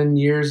 7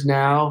 years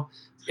now.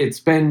 It's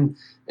been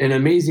an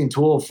amazing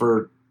tool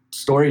for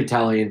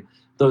storytelling.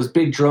 Those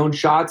big drone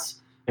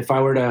shots, if I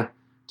were to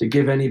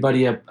give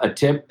anybody a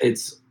tip,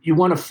 it's you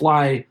want to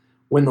fly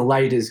when the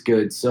light is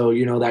good. So,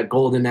 that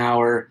golden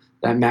hour,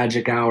 that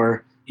magic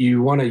hour,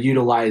 you want to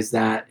utilize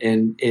that.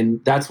 And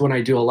that's when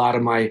I do a lot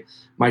of my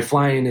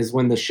flying, is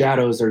when the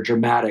shadows are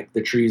dramatic.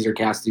 The trees are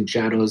casting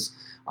shadows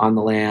on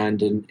the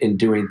land and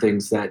doing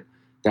things that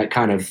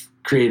kind of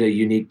create a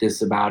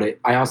uniqueness about it.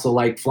 I also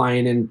like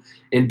flying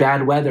in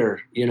bad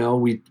weather.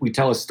 We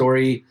tell a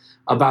story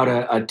about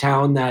a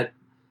town that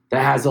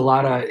that has a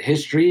lot of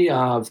history.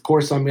 Of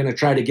course, I'm going to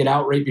try to get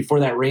out right before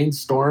that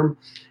rainstorm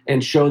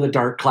and show the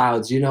dark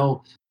clouds, you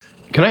know.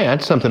 Can I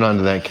add something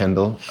onto that,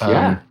 Kendall?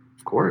 Yeah,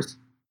 of course.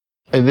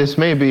 This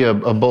may be a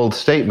bold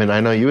statement.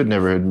 I know you would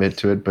never admit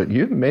to it, but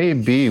you may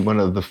be one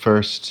of the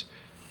first,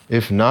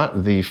 if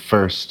not the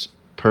first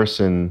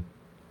person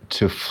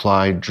to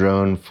fly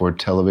drone for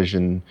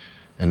television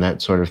and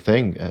that sort of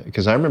thing.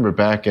 Because I remember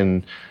back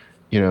in,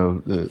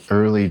 the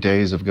early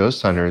days of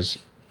Ghost Hunters,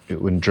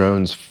 when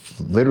drones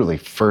literally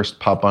first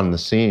pop on the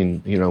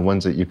scene,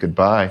 ones that you could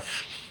buy,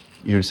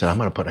 you said, I'm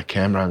going to put a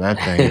camera on that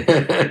thing.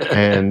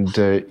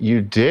 And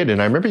you did.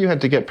 And I remember you had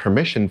to get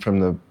permission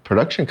from the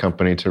production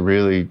company to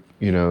really,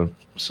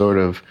 sort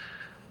of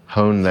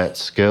hone that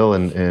skill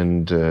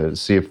and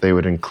see if they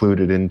would include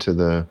it into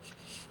the,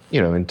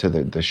 into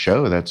the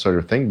show, that sort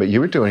of thing. But you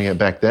were doing it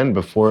back then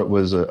before it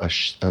was a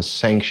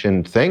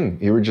sanctioned thing.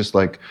 You were just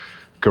like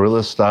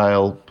guerrilla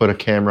style, put a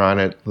camera on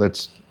it,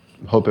 let's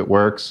hope it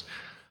works.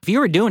 If you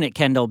were doing it,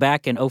 Kendall,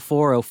 back in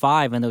 04,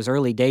 05, in those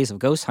early days of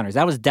Ghost Hunters,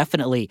 that was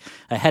definitely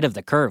ahead of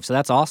the curve. So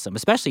that's awesome,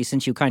 especially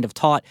since you kind of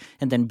taught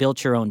and then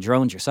built your own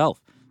drones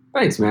yourself.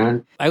 Thanks,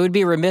 man. I would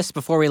be remiss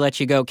before we let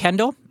you go.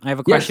 Kendall, I have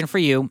a question for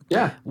you.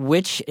 Yeah.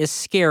 Which is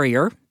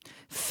scarier,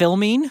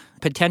 filming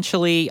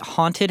potentially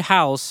haunted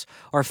house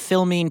or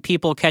filming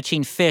people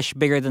catching fish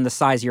bigger than the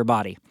size of your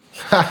body?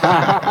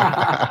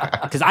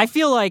 Because I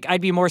feel like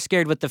I'd be more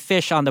scared with the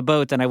fish on the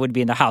boat than I would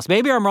be in the house.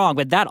 Maybe I'm wrong,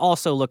 but that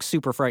also looks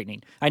super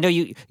frightening. I know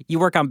you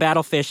work on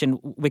battlefish and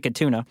wicked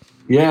tuna.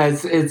 Yeah,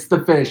 it's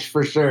the fish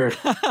for sure.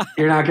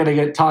 You're not going to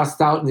get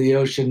tossed out in the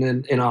ocean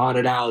in a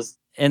haunted house.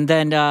 And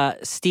then,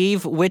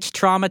 Steve, which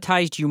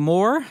traumatized you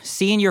more,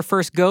 seeing your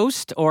first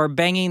ghost or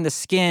banging the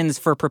skins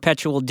for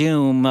Perpetual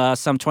Doom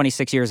some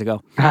 26 years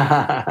ago?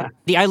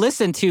 I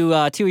listened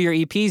to 2 of your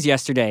EPs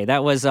yesterday.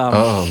 That was that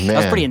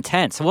was pretty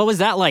intense. What was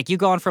that like? You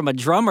going from a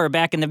drummer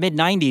back in the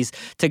mid-'90s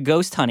to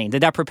ghost hunting.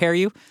 Did that prepare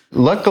you?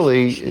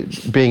 Luckily,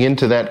 being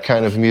into that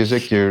kind of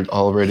music, you're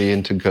already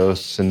into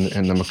ghosts and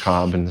the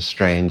macabre and the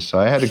strange. So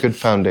I had a good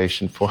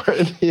foundation for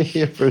it,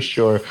 yeah, for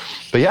sure.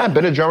 But yeah, I've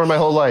been a drummer my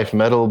whole life.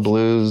 Metal,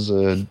 blues,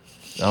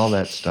 all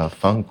that stuff,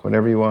 funk,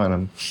 whatever you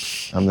want,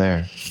 I'm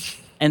there.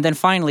 And then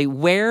finally,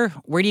 where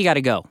do you got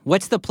to go?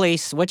 What's the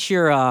place? What's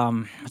your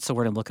what's the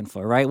word I'm looking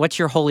for? Right? What's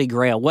your holy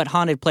grail? What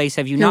haunted place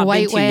have you not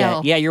been to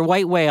yet? Yeah, your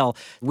white whale.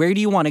 Where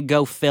do you want to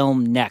go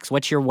film next?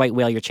 What's your white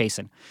whale you're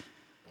chasing?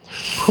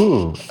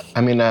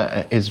 I mean,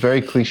 it's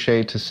very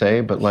cliche to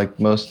say, but like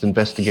most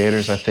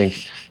investigators, I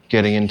think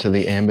getting into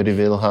the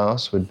Amityville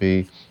house would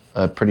be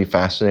pretty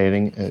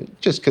fascinating.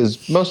 Just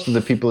because most of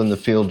the people in the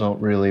field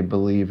don't really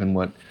believe in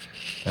what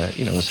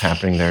is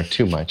happening there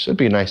too much. It'd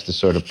be nice to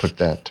sort of put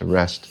that to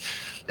rest.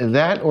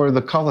 That or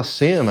the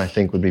Coliseum, I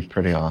think, would be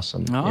pretty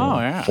awesome.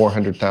 Yeah.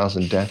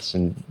 400,000 deaths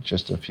in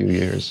just a few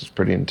years is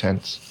pretty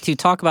intense. To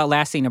talk about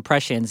lasting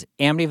impressions,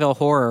 Amityville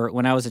Horror,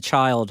 when I was a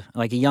child,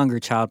 like a younger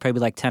child, probably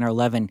like 10 or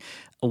 11,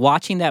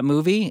 watching that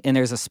movie, and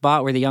there's a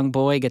spot where the young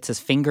boy gets his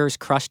fingers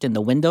crushed in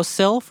the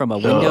windowsill from a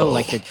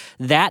window.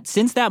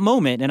 Since that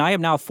moment, and I am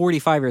now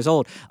 45 years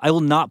old, I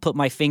will not put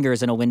my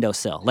fingers in a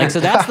windowsill. So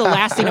that's the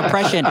lasting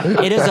impression.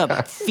 It is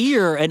a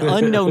fear, an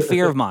unknown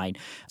fear of mine.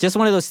 Just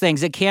one of those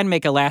things that can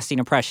make a lasting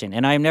impression.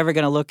 And I'm never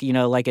going to look,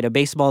 like at a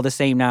baseball the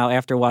same now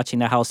after watching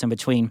The House in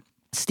Between.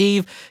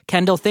 Steve,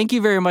 Kendall, thank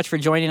you very much for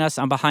joining us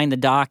on Behind the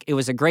Doc. It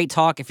was a great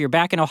talk. If you're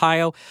back in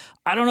Ohio,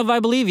 I don't know if I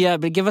believe you,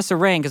 but give us a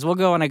ring because we'll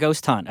go on a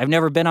ghost hunt. I've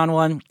never been on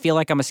one. Feel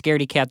like I'm a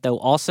scaredy cat, though,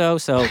 also.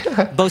 So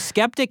both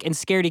skeptic and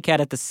scaredy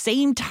cat at the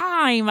same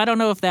time. I don't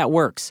know if that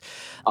works.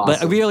 Awesome.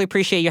 But I really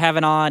appreciate you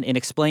having on and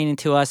explaining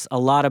to us a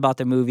lot about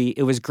the movie.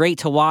 It was great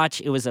to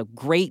watch. It was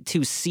great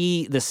to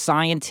see the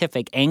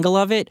scientific angle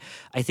of it.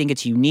 I think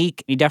it's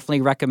unique. You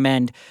definitely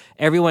recommend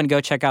everyone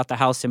go check out The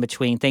House in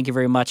Between. Thank you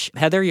very much.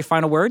 Heather, your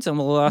final words, and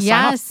we'll sign off.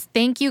 Yes,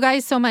 thank you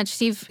guys so much,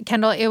 Steve,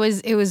 Kendall. It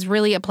was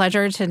really a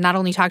pleasure to not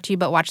only talk to you,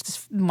 but watch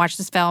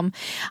this film.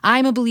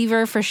 I'm a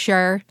believer for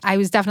sure. I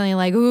was definitely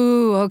like,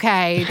 ooh,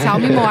 okay, tell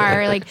me more.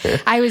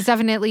 I was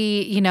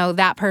definitely,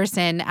 that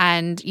person.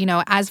 And,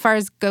 as far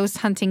as ghost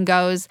hunting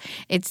goes,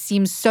 it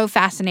seems so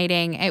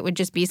fascinating. It would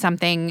just be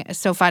something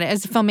so fun.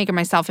 As a filmmaker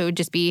myself, it would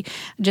just be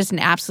just an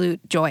absolute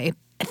joy.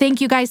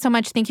 Thank you guys so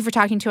much. Thank you for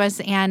talking to us,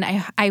 and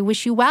I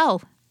wish you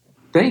well.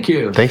 Thank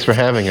you. Thanks for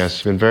having us.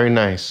 It's been very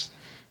nice.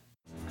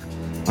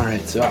 All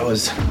right, so I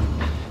was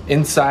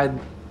inside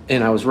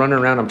and I was running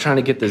around. I'm trying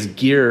to get this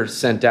gear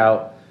sent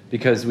out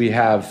because we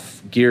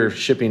have gear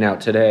shipping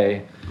out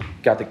today.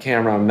 Got the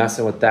camera, I'm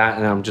messing with that,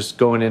 and I'm just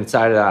going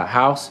inside of that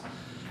house.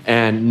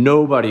 And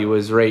nobody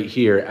was right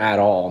here at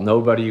all.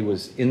 Nobody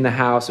was in the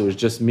house. It was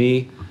just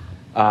me.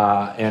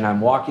 And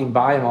I'm walking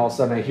by, and all of a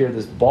sudden I hear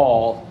this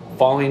ball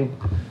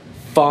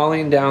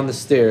falling down the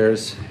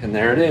stairs, and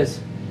there it is.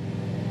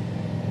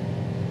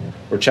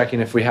 We're checking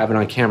if we have it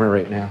on camera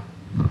right now.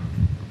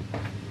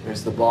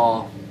 There's the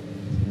ball,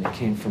 and it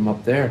came from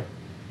up there.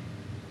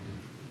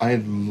 I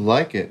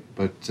like it,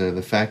 but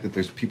the fact that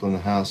there's people in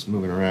the house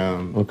moving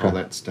around, all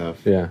that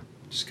stuff,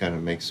 just kind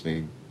of makes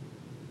me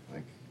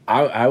like...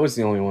 I was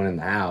the only one in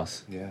the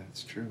house. Yeah,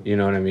 it's true. You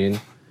know what I mean?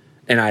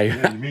 And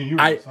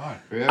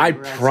I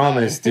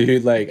promise,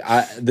 dude, like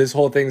this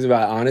whole thing's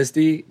about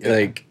honesty. Yeah.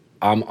 Like,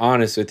 I'm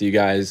honest with you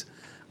guys.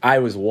 I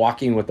was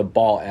walking with the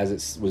ball as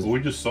it was. We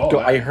just saw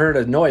that. I heard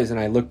a noise and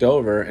I looked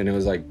over and it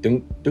was like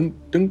dunk, dunk,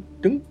 dunk,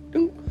 dunk,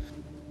 dunk.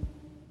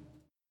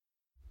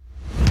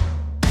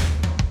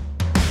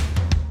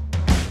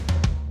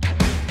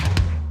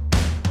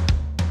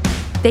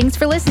 Thanks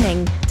for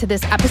listening to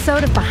this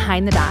episode of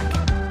Behind the Doc.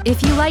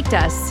 If you liked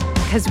us,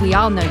 because we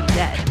all know you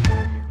did,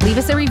 leave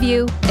us a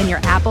review in your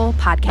Apple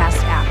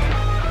Podcast app.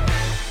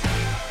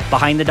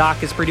 Behind the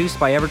Doc is produced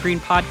by Evergreen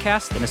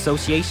Podcast in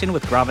association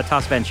with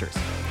Gravitas Ventures.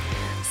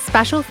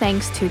 Special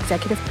thanks to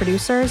executive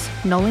producers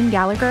Nolan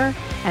Gallagher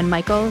and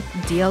Michael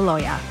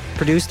D'Aloia.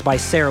 Produced by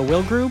Sarah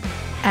Wilgrube.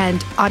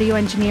 And audio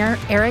engineer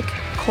Eric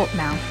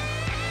Koltnow.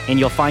 And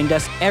you'll find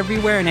us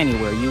everywhere and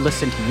anywhere you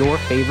listen to your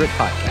favorite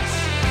podcasts.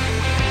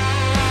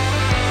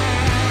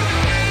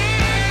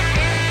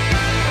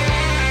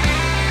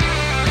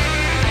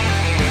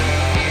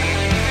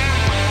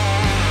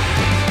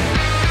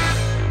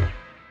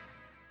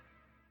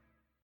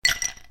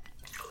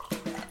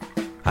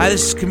 Hi,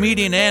 this is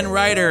comedian and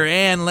writer,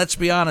 and let's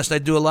be honest, I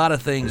do a lot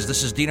of things.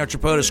 This is Dino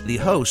Tripodis, the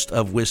host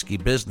of Whiskey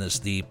Business,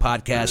 the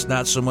podcast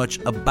not so much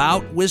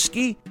about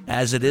whiskey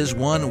as it is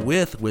one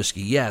with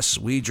whiskey. Yes,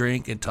 we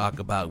drink and talk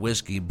about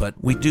whiskey, but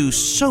we do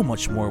so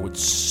much more with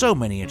so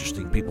many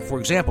interesting people. For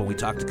example, we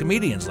talk to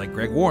comedians like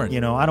Greg Warren.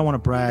 You know, I don't want to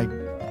brag,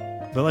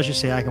 but let's just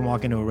say I can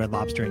walk into a Red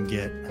Lobster and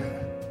get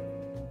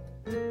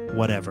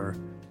whatever.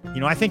 You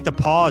know, I think the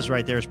pause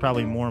right there is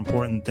probably more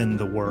important than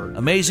the word.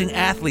 Amazing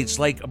athletes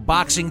like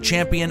boxing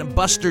champion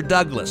Buster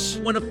Douglas.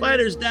 When a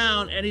fighter's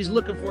down and he's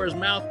looking for his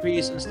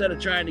mouthpiece instead of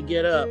trying to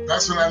get up.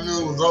 That's when I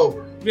knew it was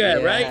over. Yeah,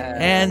 right?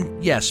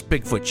 And yes,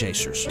 Bigfoot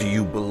chasers. Do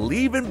you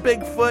believe in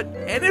Bigfoot?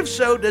 And if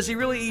so, does he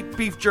really eat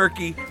beef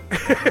jerky?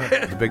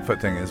 The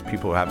Bigfoot thing is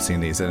people have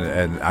seen these,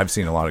 and I've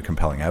seen a lot of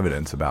compelling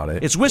evidence about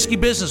it. It's Whiskey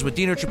Business with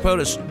Dino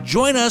Tripodis.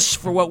 Join us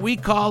for what we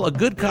call a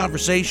good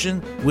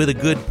conversation with a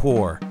good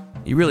pour.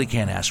 You really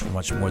can't ask for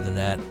much more than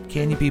that,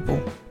 can you,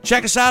 people?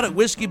 Check us out at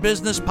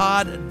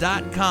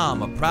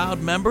whiskeybusinesspod.com, a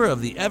proud member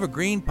of the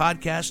Evergreen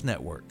Podcast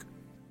Network.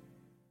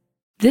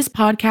 This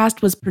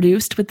podcast was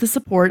produced with the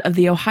support of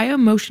the Ohio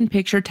Motion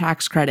Picture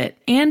Tax Credit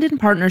and in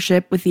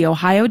partnership with the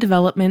Ohio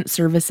Development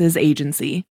Services Agency.